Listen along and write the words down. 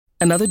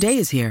Another day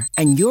is here,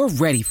 and you're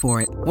ready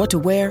for it. What to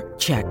wear?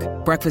 Check.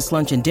 Breakfast,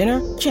 lunch, and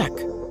dinner? Check.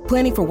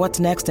 Planning for what's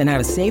next and how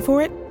to save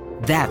for it?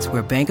 That's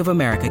where Bank of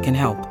America can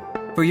help.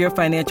 For your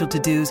financial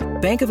to-dos,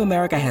 Bank of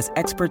America has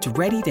experts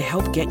ready to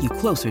help get you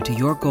closer to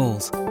your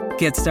goals.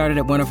 Get started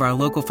at one of our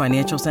local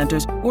financial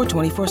centers or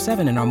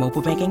 24/7 in our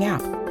mobile banking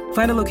app.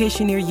 Find a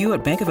location near you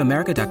at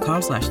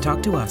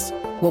bankofamerica.com/talktous.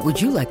 What would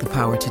you like the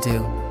power to do?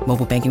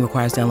 Mobile banking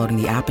requires downloading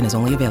the app and is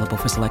only available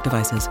for select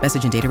devices.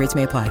 Message and data rates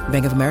may apply.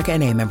 Bank of America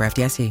N.A., member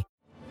FDIC.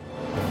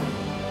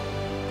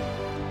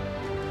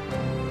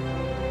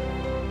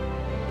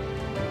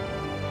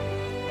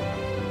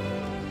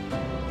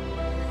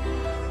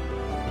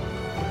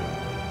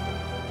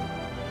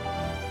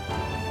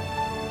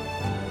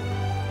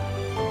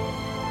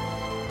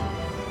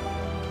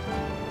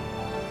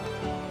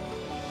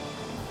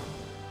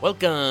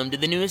 Welcome to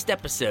the newest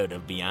episode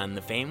of Beyond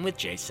the Fame with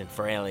Jason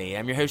Fraley.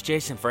 I'm your host,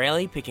 Jason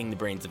Fraley, picking the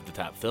brains of the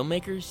top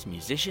filmmakers,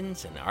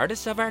 musicians, and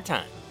artists of our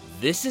time.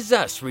 This Is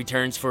Us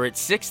returns for its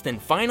 6th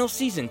and final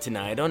season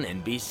tonight on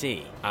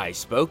NBC. I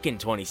spoke in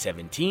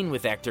 2017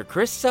 with actor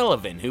Chris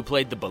Sullivan, who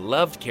played the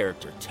beloved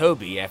character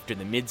Toby after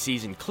the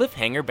mid-season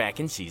cliffhanger back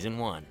in Season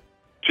 1.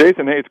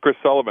 Jason, hey, it's Chris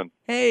Sullivan.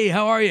 Hey,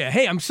 how are you?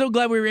 Hey, I'm so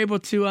glad we were able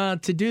to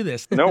do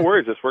this. No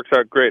worries, this works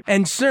out great.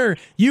 And sir,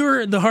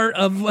 you're the heart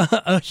of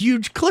a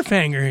huge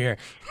cliffhanger here.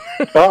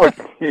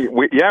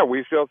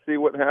 We shall see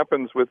what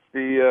happens with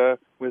the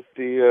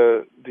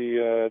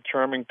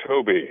charming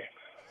Toby.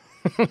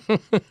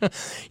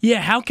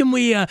 Yeah, how can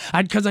we,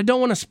 because I don't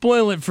want to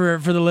spoil it for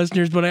the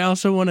listeners, but I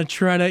also want to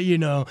try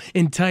to,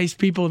 entice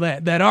people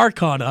that are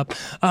caught up.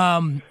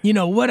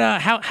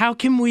 What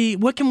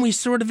can we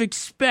sort of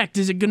expect?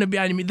 Is it going to be,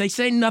 I mean, they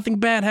say nothing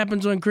bad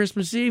happens on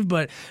Christmas Eve,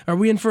 but are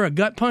we in for a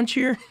gut punch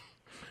here?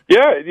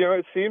 Yeah,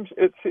 it seems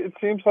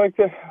like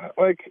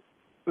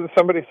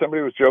somebody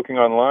was joking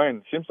online.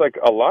 It seems like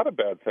a lot of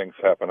bad things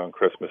happen on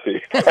Christmas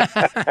Eve.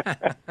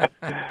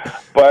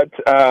 But,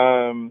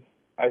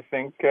 I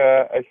think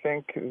the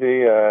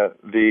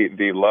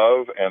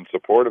love and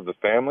support of the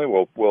family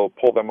will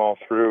pull them all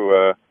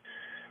through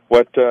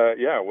what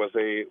was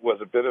a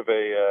bit of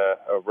a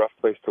rough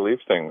place to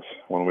leave things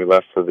when we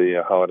left for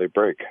the holiday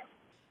break.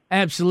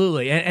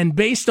 Absolutely. And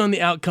based on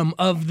the outcome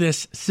of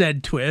this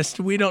said twist,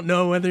 we don't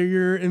know whether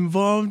you're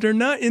involved or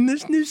not in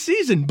this new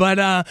season.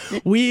 But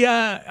we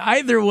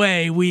either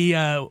way, we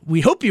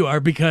hope you are,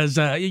 because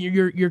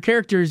your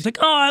character is like,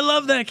 oh, I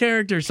love that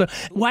character. So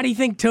why do you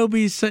think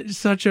Toby's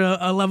such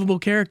a lovable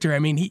character? I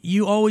mean,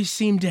 you always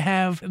seem to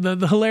have the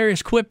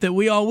hilarious quip that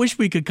we all wish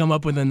we could come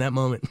up with in that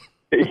moment.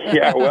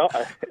 Yeah, well,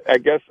 I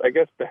guess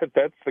that's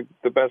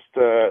the best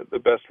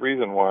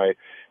reason why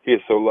he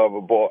is so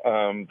lovable.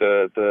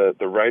 The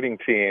writing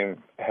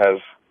team has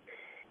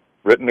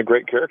written a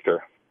great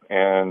character,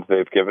 and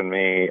they've given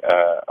me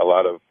a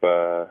lot of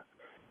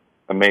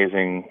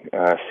amazing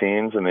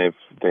scenes, and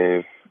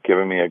they've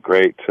given me a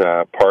great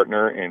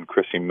partner in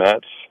Chrissy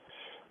Metz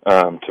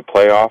to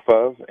play off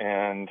of,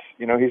 and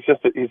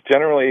he's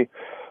generally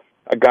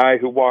a guy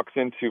who walks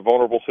into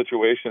vulnerable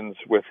situations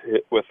with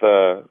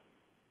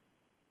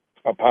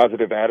a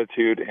positive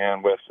attitude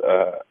and with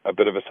a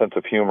bit of a sense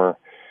of humor.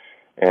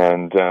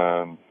 And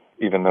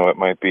even though it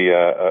might be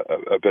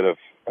a bit of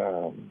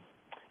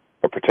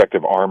a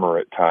protective armor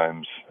at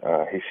times,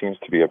 he seems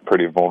to be a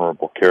pretty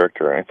vulnerable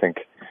character. I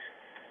think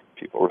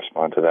people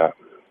respond to that.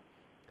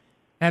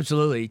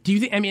 Absolutely. Do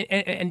you think? I mean,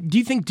 and do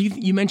you think?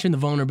 You mentioned the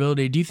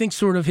vulnerability. Do you think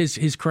sort of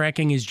his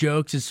cracking his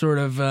jokes is sort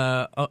of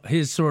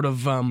his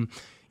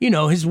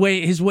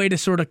way to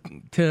sort of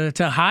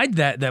to hide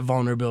that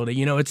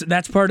vulnerability?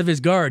 That's part of his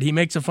guard. He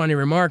makes a funny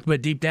remark,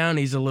 but deep down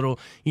he's a little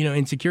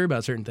insecure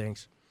about certain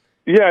things.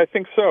 Yeah, I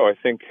think so. I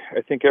think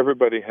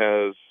everybody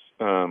has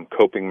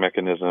coping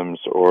mechanisms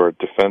or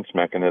defense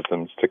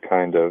mechanisms to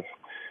kind of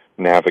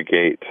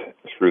navigate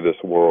through this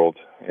world,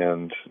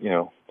 and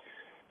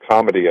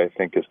comedy, I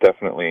think, is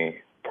definitely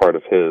part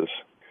of his.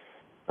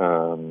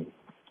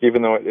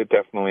 Even though it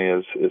definitely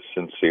is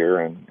sincere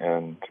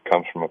and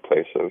comes from a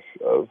place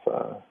of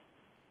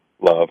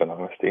love and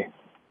honesty.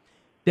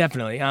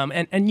 Definitely.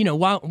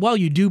 While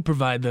you do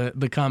provide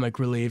the comic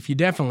relief, you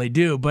definitely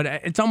do, but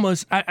it's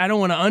almost, I don't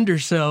want to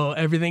undersell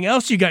everything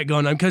else you got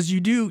going on, because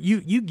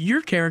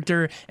your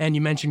character, and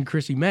you mentioned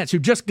Chrissy Metz, who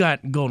just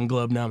got Golden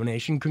Globe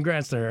nomination.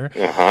 Congrats to her.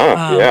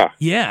 Yeah.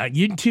 Yeah.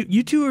 You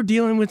two are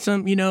dealing with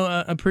some,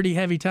 a pretty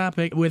heavy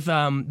topic with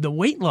the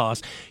weight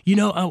loss.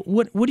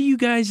 What do you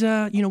guys,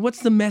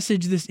 what's the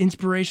message, this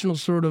inspirational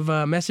sort of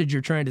message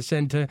you're trying to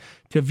send to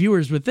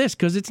viewers with this?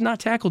 Because it's not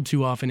tackled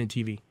too often in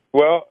TV.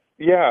 Well,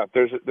 yeah,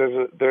 it's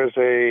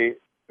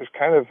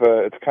kind of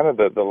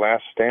the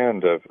last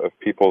stand of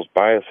people's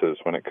biases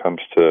when it comes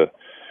to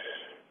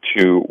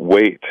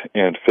weight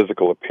and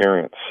physical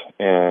appearance,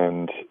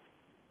 and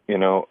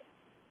the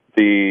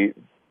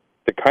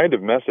kind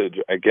of message,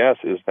 I guess,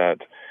 is that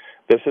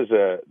this is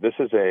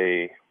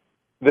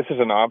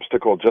an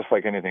obstacle just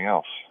like anything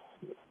else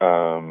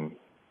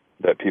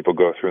that people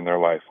go through in their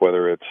life,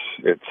 whether it's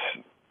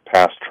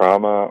past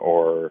trauma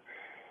or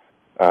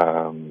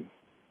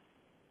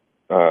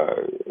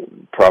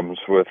problems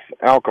with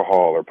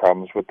alcohol, or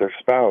problems with their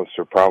spouse,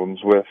 or problems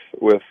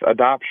with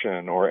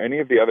adoption, or any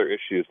of the other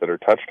issues that are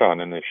touched on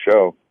in this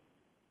show.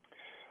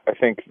 I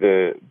think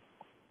the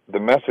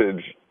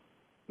message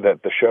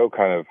that the show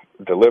kind of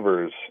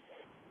delivers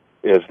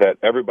is that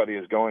everybody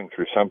is going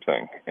through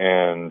something,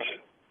 and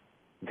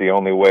the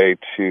only way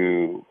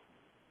to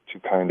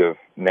kind of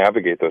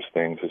navigate those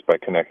things is by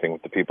connecting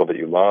with the people that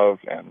you love,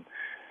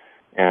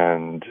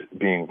 and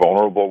being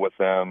vulnerable with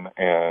them,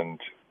 and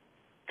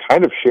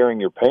kind of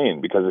sharing your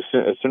pain, because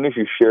as soon as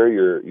you share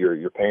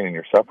your pain and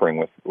your suffering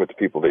with the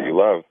people that you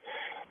love,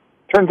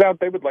 turns out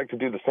they would like to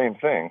do the same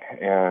thing,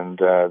 and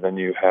then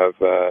you have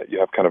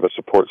kind of a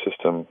support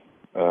system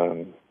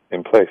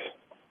in place.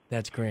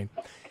 That's great.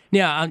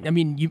 Yeah, I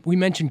mean, we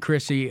mentioned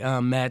Chrissy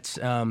Metz.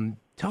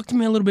 Talk to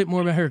me a little bit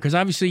more about her, because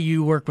obviously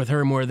you work with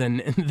her more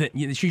than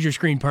she's your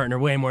screen partner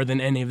way more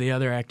than any of the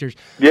other actors.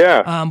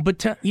 Yeah.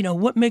 But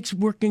what makes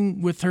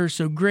working with her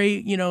so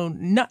great?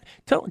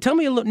 Tell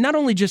me a little, not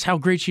only just how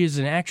great she is as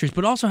an actress,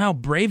 but also how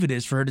brave it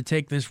is for her to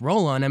take this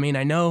role on. I mean,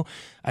 I know,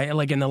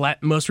 like in the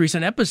most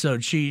recent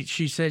episode, she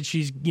said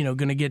she's going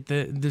to get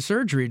the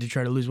surgery to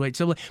try to lose weight.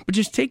 So, but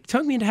just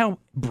talk me into how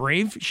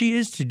brave she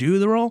is to do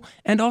the role,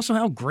 and also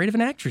how great of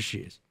an actress she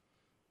is.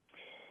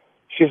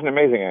 She's an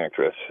amazing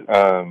actress.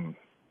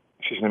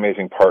 She's an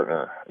amazing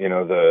partner.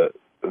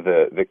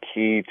 The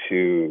key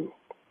to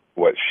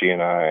what she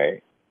and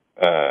I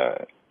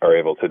are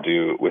able to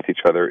do with each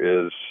other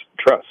is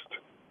trust.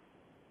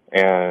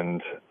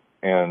 And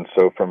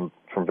so from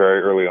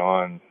very early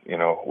on,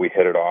 we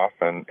hit it off,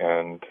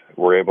 and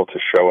we're able to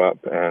show up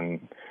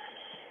and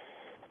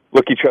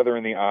look each other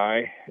in the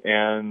eye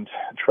and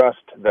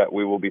trust that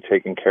we will be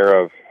taken care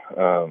of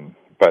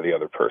by the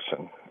other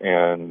person.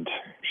 And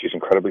she's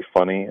incredibly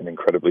funny and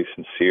incredibly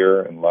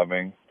sincere and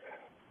loving.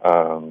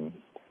 And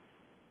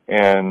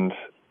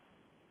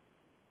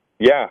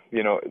yeah,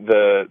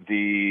 the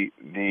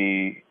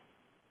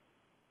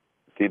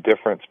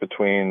difference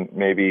between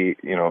maybe,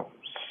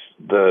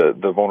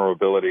 the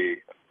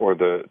vulnerability or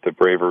the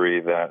bravery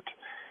that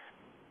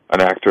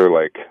an actor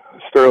like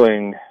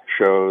Sterling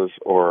shows,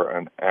 or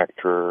an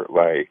actor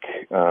like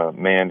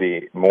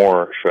Mandy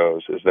Moore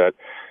shows, is that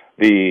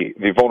the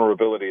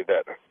vulnerability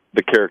that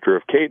the character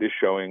of Kate is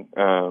showing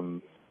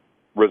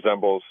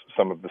resembles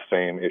some of the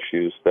same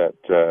issues that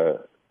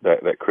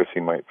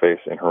Chrissy might face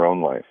in her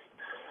own life.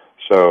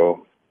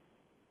 So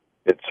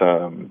it's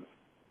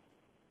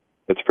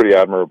pretty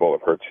admirable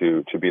of her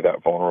to be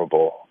that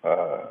vulnerable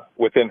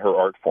within her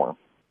art form.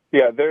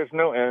 Yeah, there's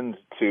no end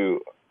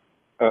to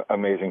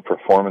amazing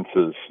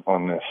performances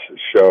on this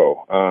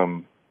show.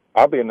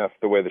 Oddly enough,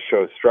 the way the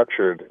show is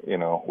structured,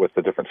 with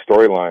the different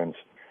storylines,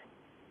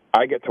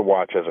 I get to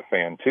watch as a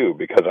fan too,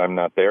 because I'm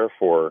not there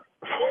for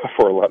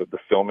a lot of the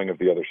filming of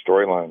the other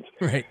storylines.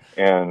 Right.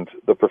 And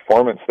the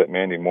performance that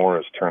Mandy Moore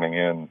is turning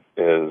in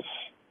is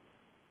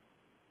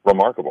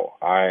remarkable.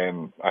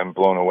 I'm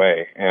blown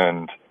away.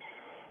 And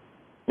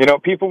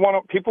people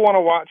want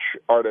to watch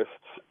artists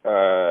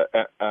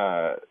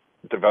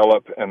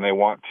develop, and they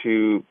want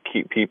to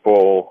keep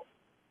people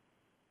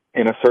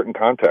in a certain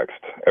context.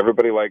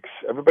 Everybody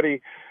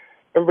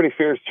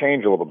fears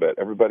change a little bit.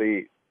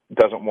 Everybody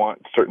doesn't want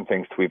certain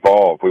things to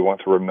evolve. We want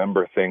to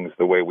remember things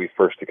the way we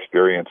first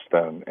experienced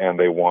them, and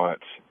they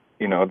want,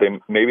 they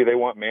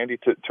want Mandy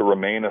to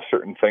remain a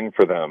certain thing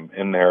for them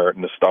in their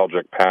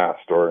nostalgic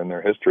past or in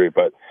their history.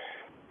 But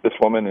this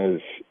woman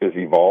is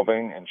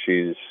evolving, and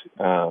she's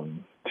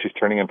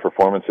turning in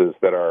performances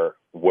that are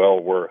well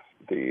worth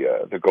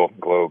the Golden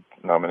Globe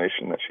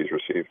nomination that she's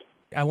received.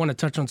 I want to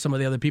touch on some of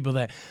the other people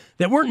that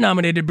weren't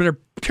nominated but are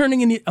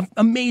turning in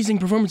amazing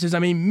performances. I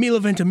mean, Milo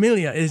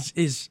Ventimiglia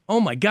is oh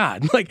my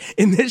God! Like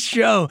in this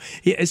show,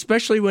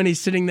 especially when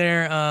he's sitting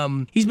there,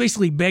 he's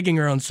basically begging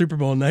her on Super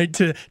Bowl night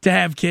to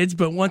have kids.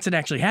 But once it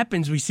actually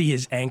happens, we see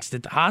his angst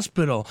at the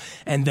hospital,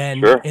 and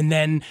then sure. and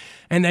then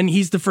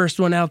he's the first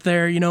one out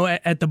there,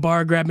 at the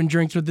bar grabbing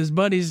drinks with his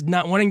buddies,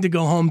 not wanting to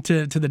go home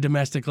to the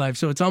domestic life.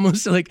 So it's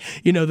almost like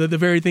the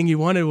very thing he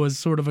wanted was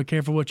sort of a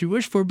careful what you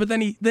wish for. But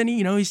then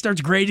he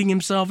starts grading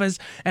himself as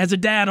a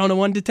dad on a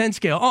 1 to 10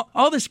 scale.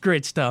 All this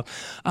great stuff.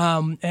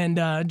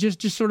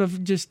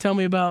 Just tell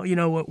me about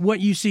what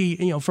you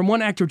see from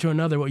one actor to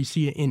another, what you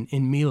see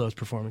in Milo's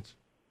performance.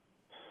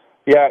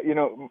 Yeah,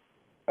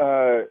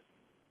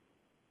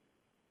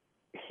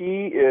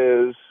 he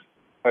is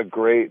a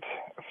great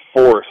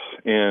force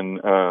in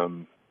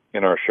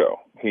our show.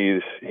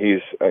 He's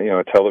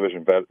a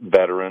television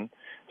veteran.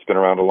 He's been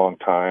around a long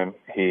time.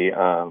 He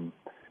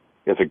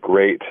has a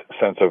great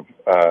sense of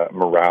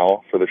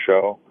morale for the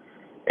show,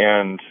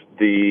 and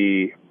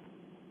the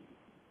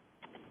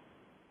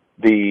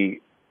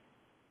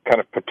kind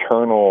of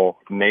paternal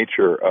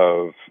nature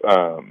of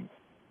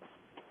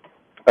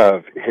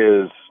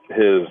his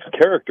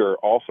character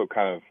also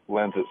kind of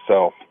lends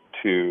itself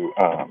to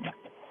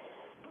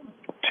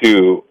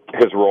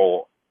his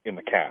role in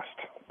the cast.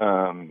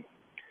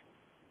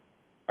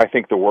 I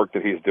think the work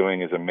that he's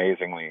doing is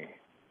amazingly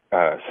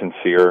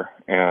sincere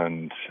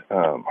and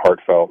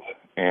heartfelt,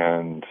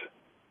 and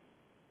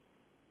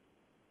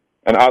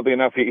And oddly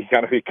enough, he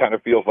kind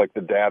of feels like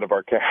the dad of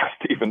our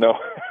cast, even though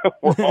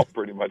we're all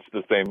pretty much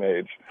the same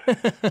age.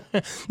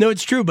 No,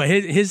 it's true, but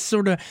his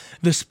sort of,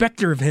 the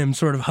specter of him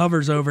sort of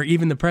hovers over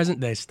even the present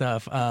day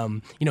stuff.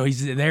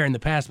 He's there in the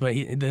past, but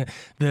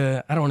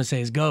the I don't want to say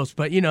his ghost,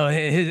 but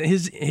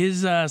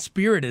his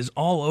spirit is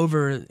all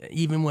over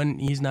even when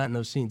he's not in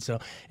those scenes. So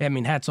I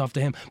mean, hats off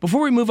to him.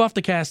 Before we move off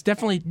the cast,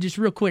 definitely just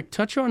real quick,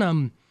 touch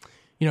on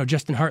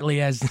Justin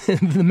Hartley as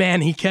the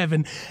man,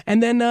 Kevin,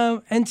 and then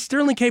and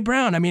Sterling K.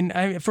 Brown. I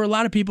mean, for a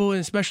lot of people,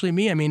 especially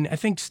me, I mean, I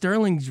think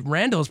Sterling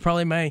Randall is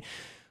probably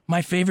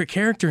my favorite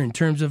character in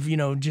terms of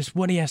just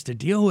what he has to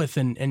deal with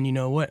and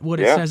what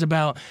it says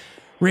about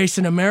race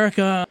in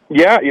America.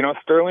 Yeah,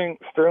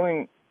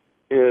 Sterling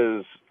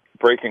is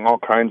breaking all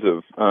kinds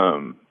of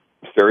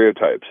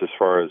stereotypes as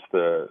far as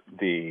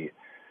the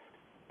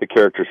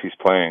characters he's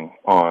playing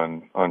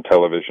on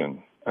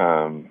television.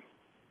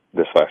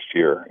 This last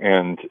year,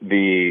 and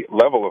the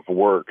level of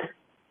work,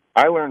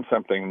 I learned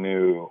something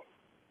new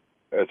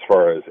as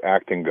far as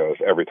acting goes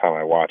every time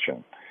I watch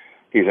him.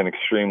 He's an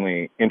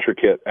extremely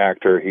intricate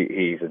actor.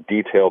 He's a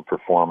detailed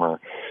performer.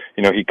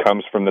 He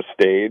comes from the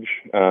stage.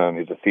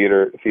 He's a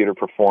theater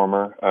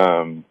performer,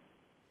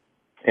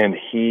 and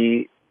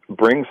he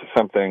brings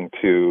something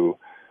to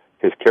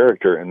his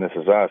character in This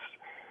Is Us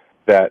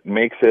that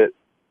makes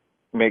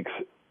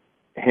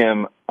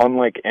him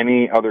unlike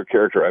any other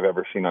character I've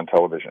ever seen on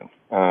television.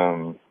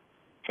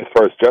 As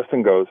far as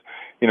Justin goes,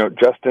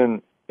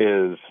 Justin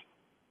is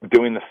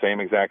doing the same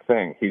exact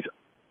thing. He's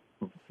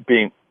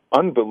being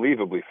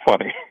unbelievably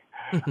funny.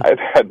 I've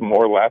had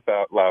more laugh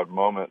out loud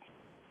moments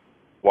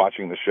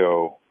watching the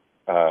show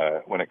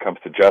when it comes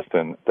to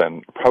Justin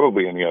than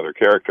probably any other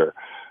character.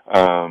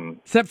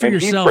 Except for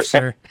yourself,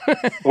 sir.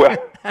 Well,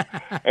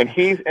 and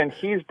he's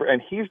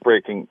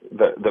breaking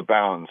the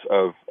bounds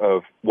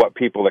of what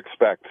people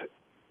expect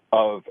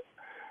of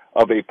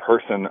a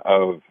person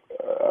of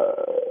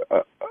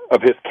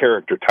his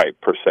character type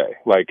per se.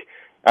 Like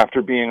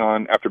after being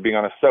on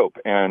a soap,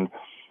 and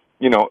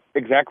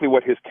exactly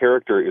what his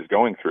character is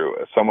going through.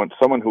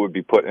 Someone who would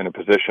be put in a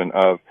position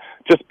of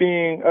just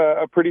being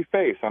a pretty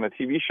face on a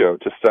TV show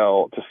to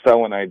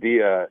sell an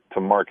idea, to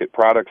market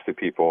products to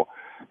people,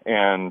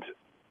 and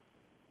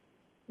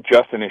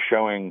Justin is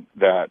showing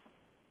that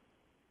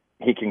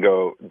he can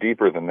go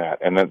deeper than that,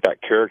 and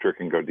that character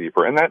can go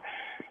deeper. And that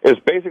is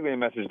basically a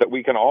message that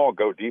we can all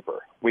go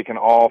deeper. We can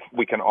all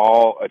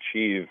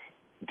achieve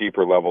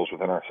deeper levels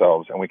within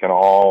ourselves, and we can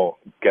all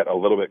get a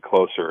little bit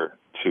closer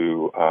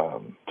to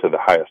the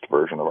highest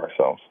version of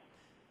ourselves.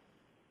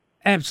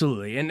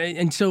 Absolutely,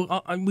 and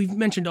so we've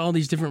mentioned all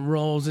these different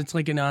roles. It's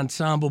like an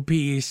ensemble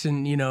piece,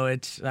 and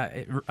it's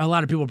a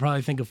lot of people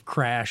probably think of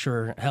Crash,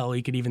 or hell,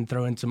 you could even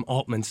throw in some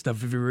Altman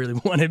stuff if you really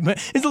wanted. But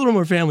it's a little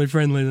more family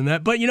friendly than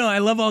that. But I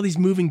love all these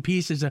moving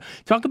pieces.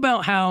 Talk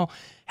about how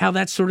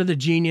that's sort of the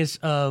genius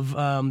of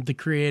the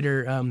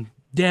creator,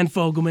 Dan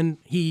Fogelman.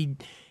 He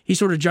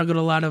sort of juggled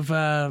a lot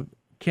of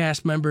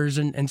cast members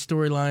and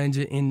storylines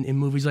in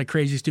movies like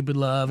Crazy Stupid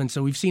Love, and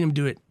so we've seen him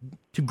do it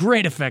to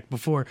great effect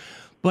before.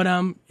 But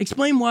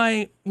explain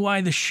why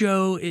the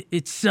show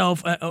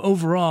itself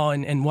overall,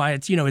 and why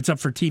it's up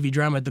for TV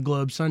drama at the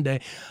Globe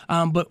Sunday,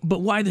 but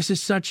why this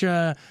is such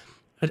a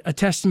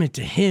testament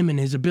to him and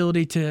his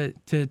ability to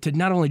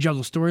not only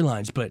juggle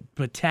storylines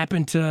but tap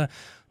into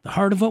the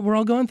heart of what we're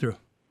all going through.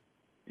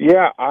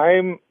 Yeah,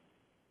 I'm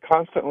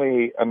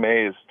constantly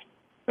amazed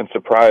and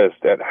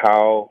surprised at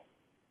how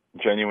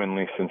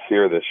genuinely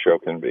sincere this show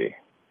can be.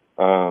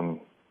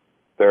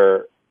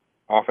 There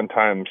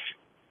oftentimes,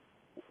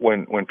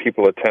 when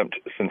people attempt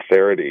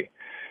sincerity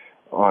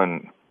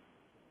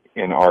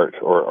in art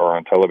or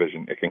on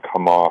television, it can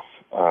come off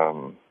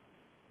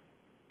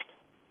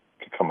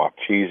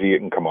cheesy, it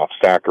can come off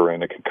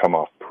saccharine, it can come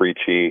off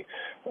preachy,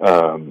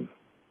 and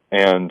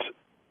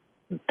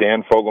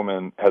Dan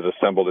Fogelman has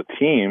assembled a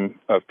team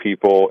of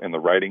people in the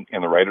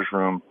writers'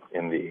 room,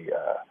 in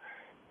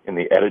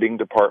the editing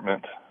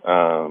department,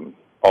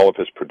 all of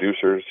his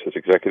producers, his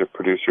executive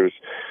producers.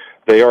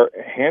 They are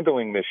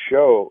handling this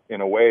show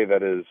in a way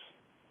that is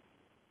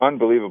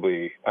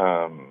unbelievably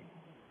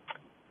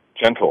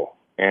gentle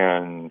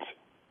and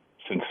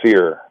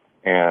sincere,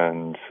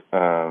 and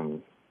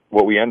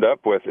what we end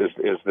up with is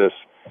this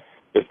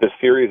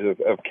series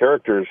of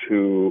characters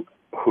who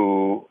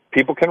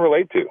people can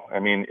relate to. I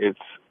mean,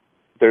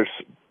 there's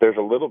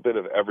a little bit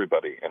of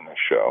everybody in this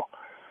show,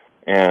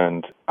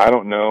 and I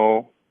don't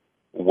know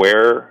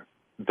where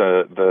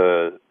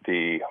the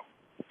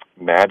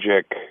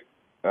magic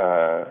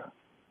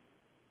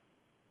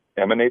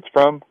emanates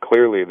from.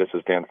 Clearly, this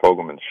is Dan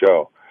Fogelman's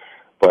show,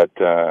 but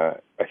I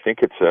think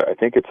it's a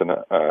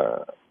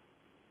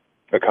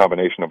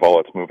combination of all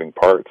its moving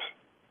parts.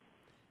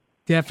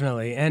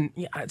 Definitely, and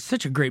it's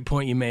such a great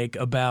point you make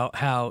about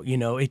how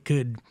it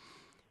could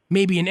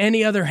maybe in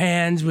any other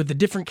hands with a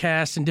different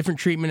cast and different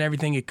treatment, and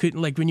everything. It could,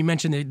 like when you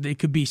mentioned it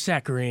could be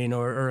saccharine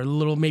or a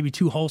little maybe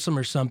too wholesome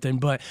or something.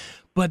 But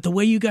the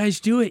way you guys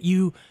do it,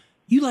 you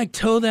you like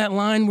toe that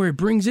line where it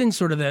brings in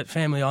sort of that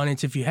family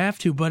audience if you have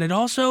to, but it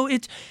also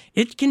it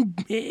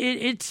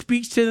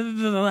speaks to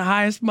the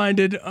highest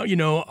minded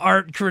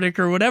art critic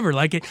or whatever.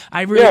 Like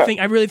I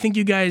really think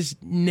you guys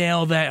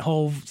nail that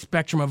whole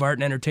spectrum of art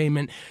and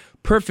entertainment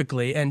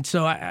perfectly. And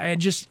so I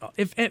just,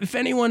 if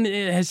anyone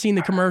has seen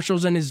the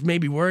commercials and is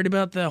maybe worried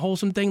about the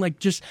wholesome thing, I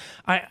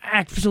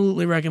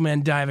absolutely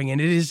recommend diving in.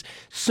 It is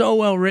so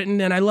well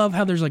written, and I love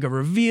how there's like a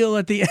reveal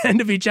at the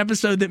end of each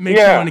episode that makes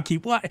you want to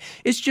keep watching.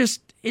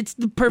 It's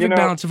the perfect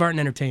balance of art and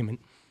entertainment.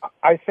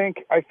 I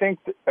think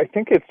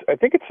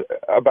it's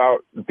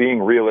about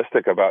being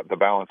realistic about the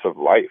balance of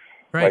life.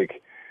 Right.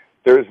 Like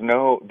there is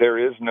no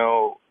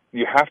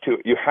you have to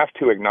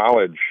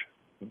acknowledge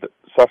the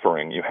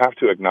suffering. You have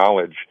to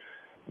acknowledge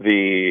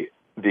the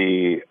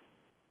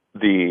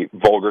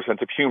vulgar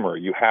sense of humor.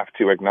 You have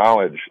to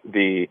acknowledge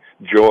the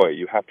joy.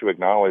 You have to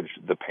acknowledge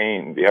the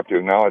pain. You have to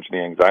acknowledge the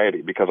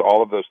anxiety, because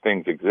all of those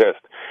things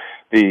exist.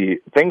 The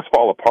things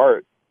fall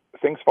apart.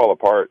 Things fall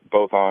apart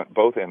both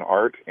in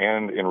art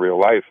and in real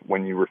life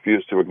when you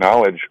refuse to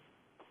acknowledge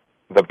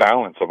the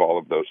balance of all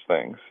of those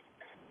things.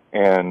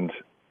 And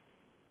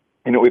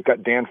we've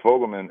got Dan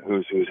Fogelman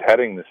who's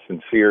heading this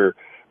sincere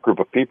group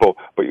of people,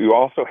 but you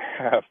also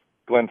have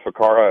Glenn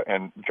Ficarra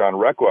and John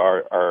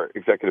Requa, our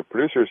executive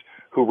producers,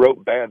 who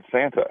wrote Bad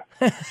Santa.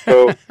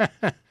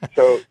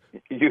 So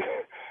you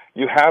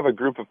have a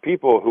group of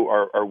people who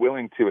are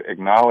willing to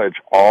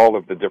acknowledge all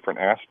of the different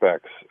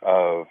aspects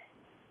of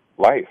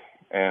life.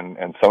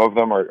 And some of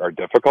them are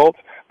difficult,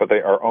 but they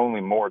are only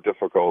more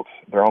difficult.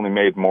 They're only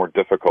made more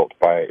difficult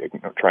by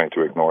trying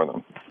to ignore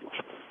them.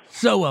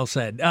 So well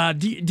said.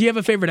 Do you have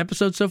a favorite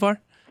episode so far?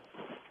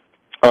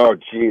 Oh,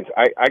 geez,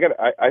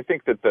 I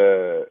think that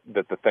the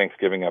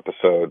Thanksgiving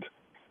episode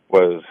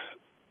was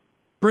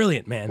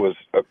brilliant, man. Was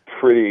a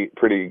pretty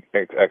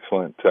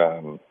excellent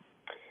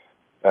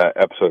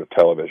episode of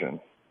television,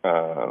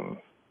 and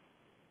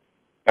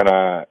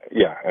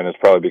it's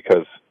probably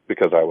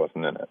because I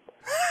wasn't in it.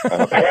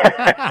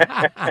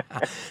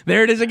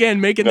 There it is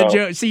again, making the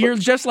joke. See, you're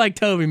just like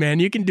Toby,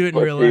 man. You can do it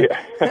in real life.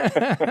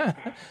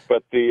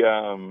 But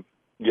the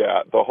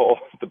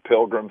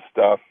Pilgrim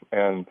stuff,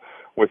 and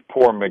with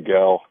poor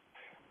Miguel,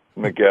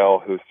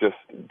 who's just,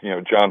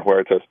 John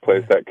Huertas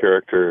plays that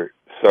character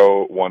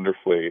so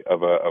wonderfully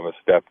of a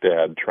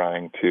stepdad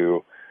trying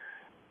to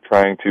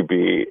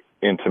be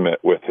intimate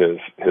with his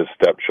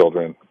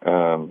stepchildren.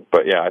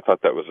 But yeah, I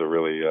thought that was a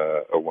really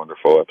a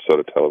wonderful episode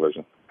of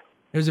television.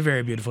 It was a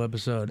very beautiful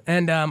episode.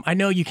 And I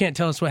know you can't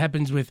tell us what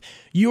happens with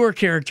your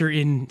character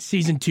in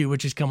season 2,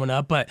 which is coming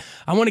up, but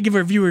I want to give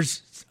our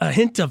viewers a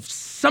hint of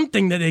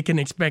something that they can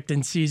expect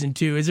in season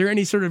 2. Is there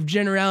any sort of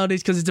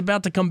generalities? Because it's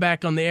about to come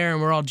back on the air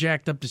and we're all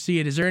jacked up to see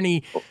it. Is there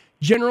any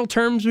general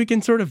terms we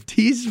can sort of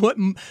tease what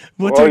to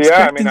expect?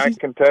 Yeah, I mean, I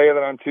can tell you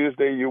that on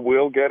Tuesday you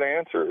will get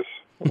answers,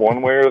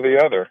 one way or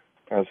the other,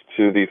 as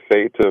to the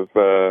fate of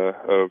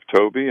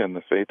Toby and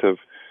the fate of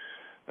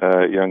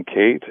young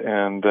Kate,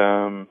 and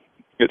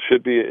it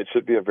should be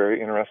a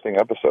very interesting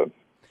episode.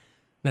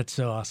 That's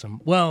so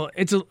awesome. Well,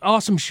 it's an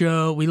awesome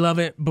show. We love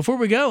it. Before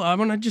we go, I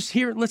want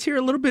to let's hear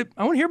a little bit.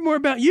 I want to hear more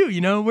about you.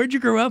 Where'd you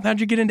grow up? How'd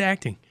you get into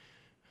acting?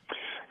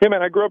 Yeah,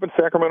 man, I grew up in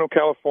Sacramento,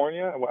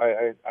 California.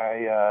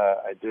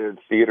 I did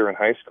theater in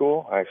high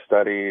school. I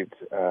studied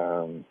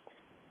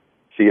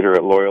theater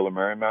at Loyola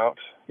Marymount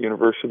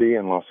University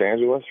in Los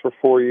Angeles for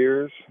 4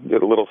 years.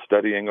 Did a little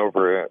studying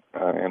over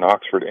in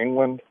Oxford,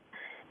 England.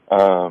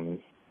 And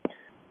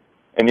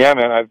yeah,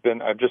 man, I've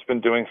just been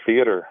doing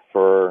theater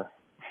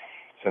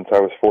since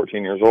I was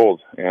 14 years old,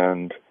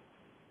 and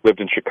lived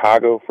in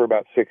Chicago for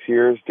about 6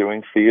 years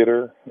doing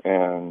theater,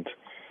 and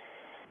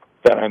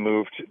then I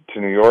moved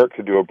to New York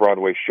to do a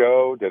Broadway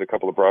show, did a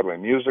couple of Broadway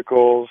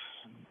musicals,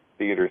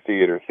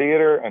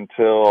 theater,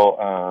 until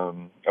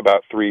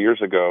about 3 years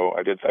ago.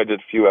 I did a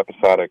few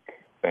episodic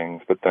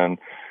things, but then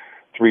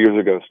 3 years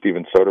ago,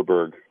 Steven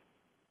Soderbergh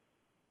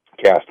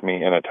cast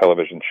me in a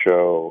television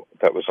show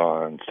that was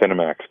on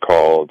Cinemax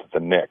called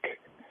The Nick.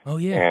 Oh,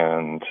 yeah.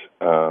 And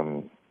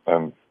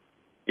I'm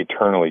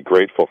eternally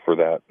grateful for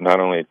that, not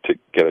only to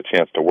get a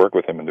chance to work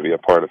with him and to be a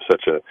part of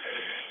such a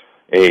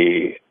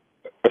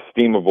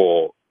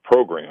estimable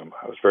program.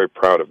 I was very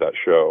proud of that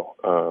show.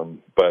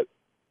 But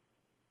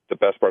the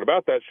best part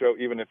about that show,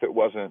 even if it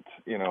wasn't,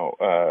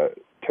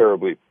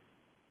 terribly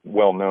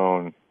well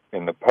known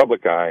in the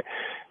public eye,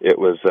 it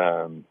was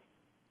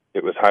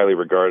highly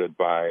regarded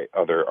by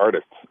other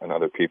artists and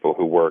other people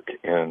who work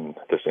in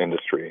this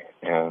industry.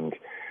 And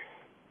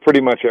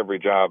pretty much every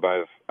job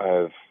I've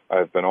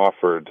been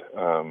offered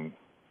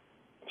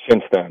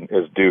since then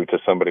is due to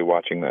somebody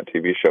watching that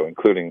TV show,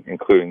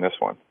 including this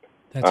one.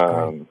 That's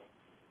great.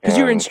 Because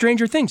you were in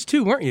Stranger Things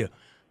too, weren't you?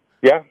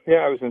 Yeah,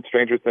 I was in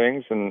Stranger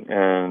Things,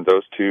 and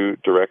those two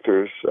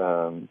directors,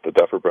 the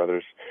Duffer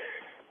Brothers,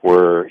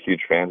 were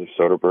huge fans of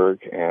Soderbergh,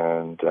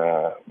 and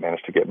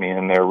managed to get me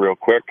in there real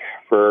quick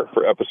for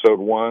episode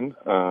 1.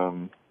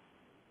 But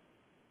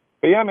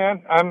yeah,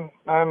 man, I'm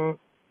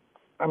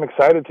I'm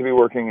excited to be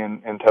working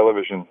in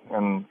television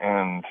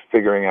and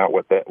figuring out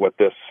what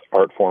this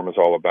art form is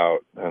all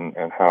about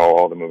and how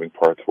all the moving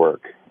parts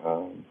work.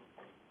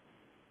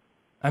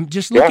 I'm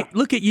just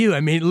look at you. I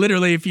mean,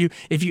 literally, if you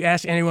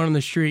ask anyone on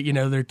the street, you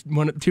know,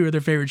 two of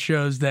their favorite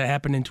shows that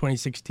happened in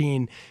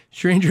 2016,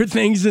 Stranger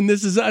Things and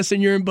This Is Us,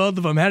 and you're in both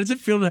of them. How does it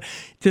feel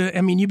to?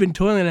 I mean, you've been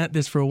toiling at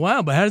this for a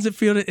while, but how does it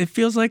feel? It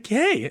feels like,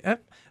 hey,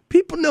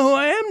 people know who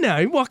I am now.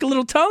 You walk a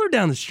little taller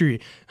down the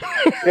street.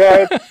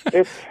 Yeah,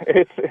 it's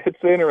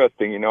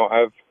interesting. You know,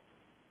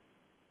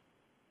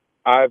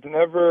 I've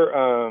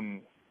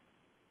never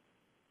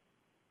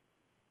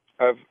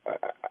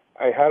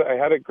I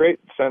had a great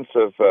sense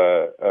of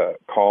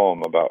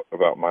calm about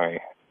my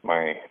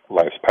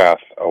life's path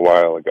a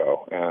while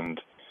ago, and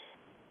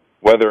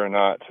whether or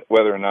not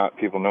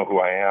people know who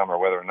I am, or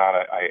whether or not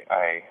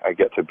I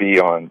get to be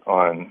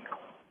on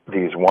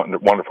these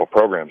wonderful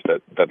programs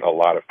that a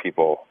lot of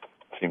people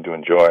seem to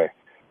enjoy.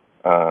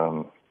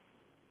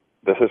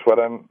 This is what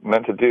I'm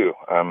meant to do.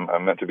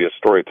 I'm meant to be a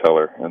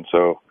storyteller, and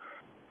so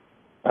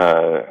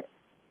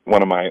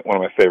one of my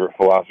favorite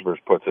philosophers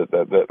puts it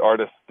that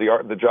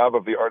the job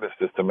of the artist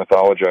is to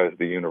mythologize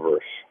the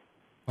universe.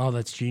 Oh,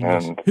 that's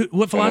genius.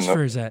 What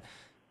philosopher is that?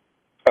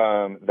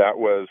 That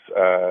was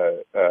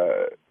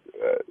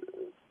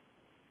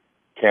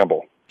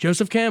Campbell.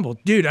 Joseph Campbell.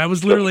 Dude, I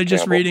was literally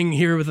just reading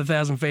Here with a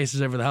Thousand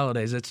Faces over the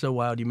holidays. That's so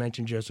wild you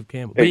mentioned Joseph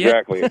Campbell. But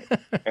exactly.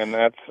 and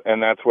that's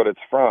what it's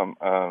from.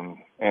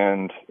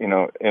 And you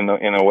know, in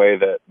a way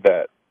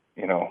that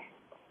you know,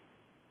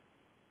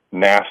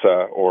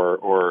 NASA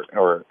or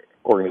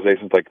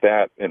organizations like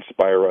that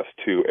inspire us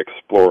to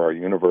explore our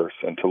universe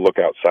and to look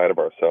outside of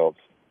ourselves.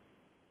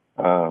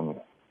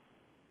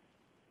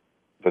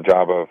 The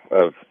job of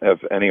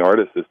any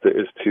artist is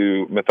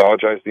to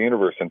mythologize the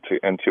universe and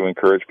to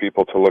encourage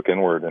people to look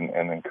inward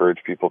and encourage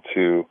people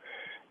to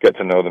get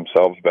to know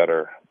themselves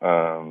better.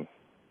 And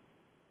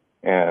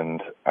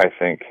I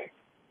think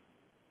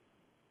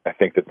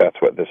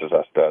that's what This Is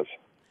Us does.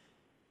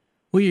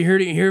 Well, you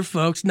heard it here,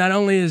 folks. Not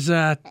only is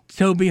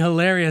Toby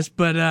hilarious,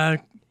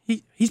 but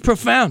he's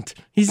profound.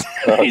 He's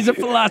a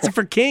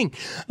philosopher king.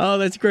 Oh,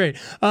 that's great.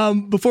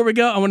 Before we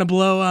go, I want to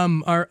blow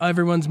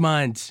everyone's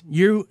minds.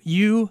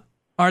 You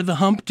are the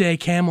Hump Day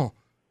Camel.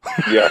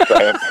 Yes,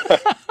 I am.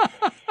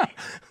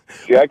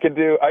 See, I could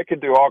do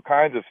all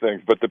kinds of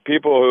things, but the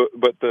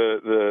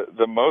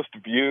most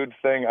viewed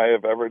thing I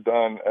have ever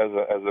done as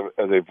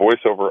a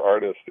voiceover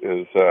artist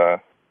is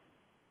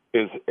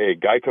a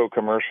Geico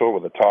commercial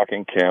with a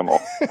talking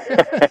camel.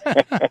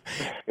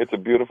 It's a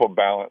beautiful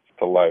balance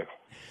to life.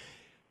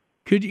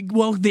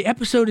 The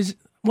episode is,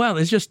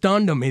 it's just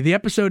dawned on me. The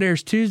episode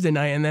airs Tuesday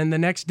night, and then the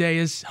next day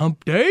is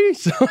Hump Day.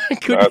 So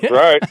That's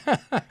right.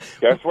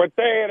 Guess what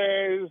day it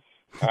is?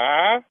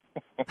 Huh?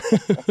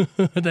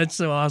 That's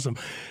so awesome.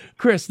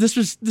 Chris, this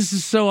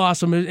is so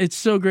awesome. It's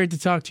so great to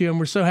talk to you, and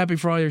we're so happy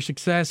for all your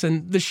success.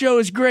 And the show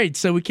is great,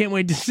 so we can't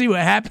wait to see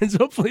what happens.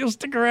 Hopefully you'll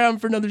stick around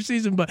for another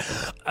season. But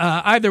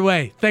either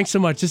way, thanks so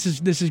much. This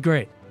is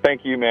great.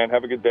 Thank you, man.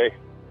 Have a good day.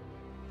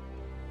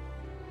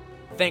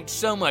 Thanks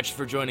so much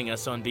for joining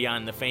us on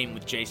Beyond the Fame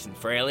with Jason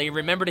Fraley.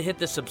 Remember to hit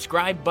the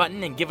subscribe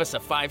button and give us a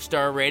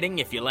 5-star rating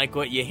if you like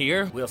what you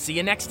hear. We'll see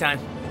you next time.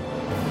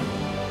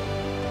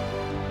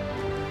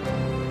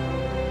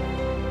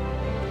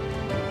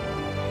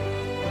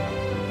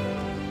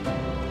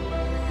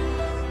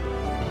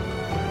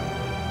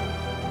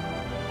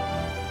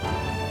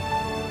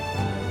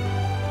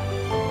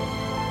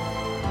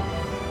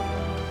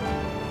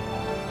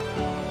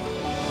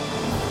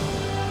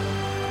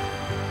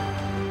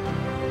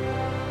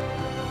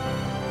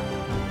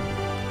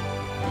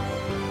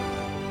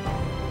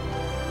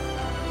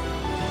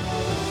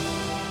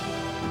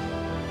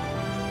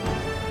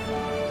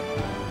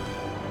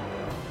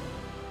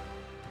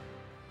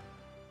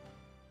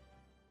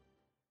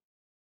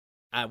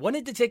 I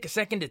wanted to take a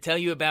second to tell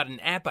you about an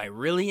app I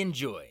really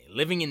enjoy.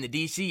 Living in the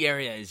DC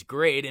area is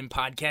great, and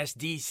Podcast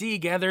DC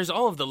gathers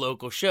all of the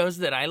local shows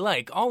that I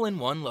like all in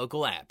one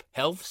local app.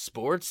 Health,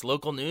 sports,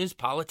 local news,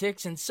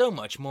 politics, and so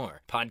much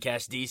more.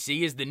 Podcast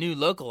DC is the new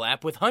local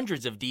app with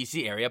hundreds of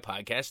DC area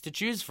podcasts to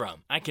choose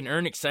from. I can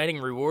earn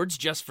exciting rewards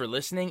just for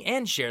listening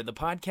and share the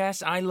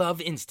podcasts I love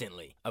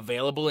instantly.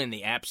 Available in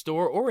the App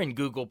Store or in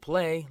Google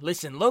Play,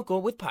 listen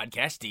local with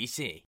Podcast DC.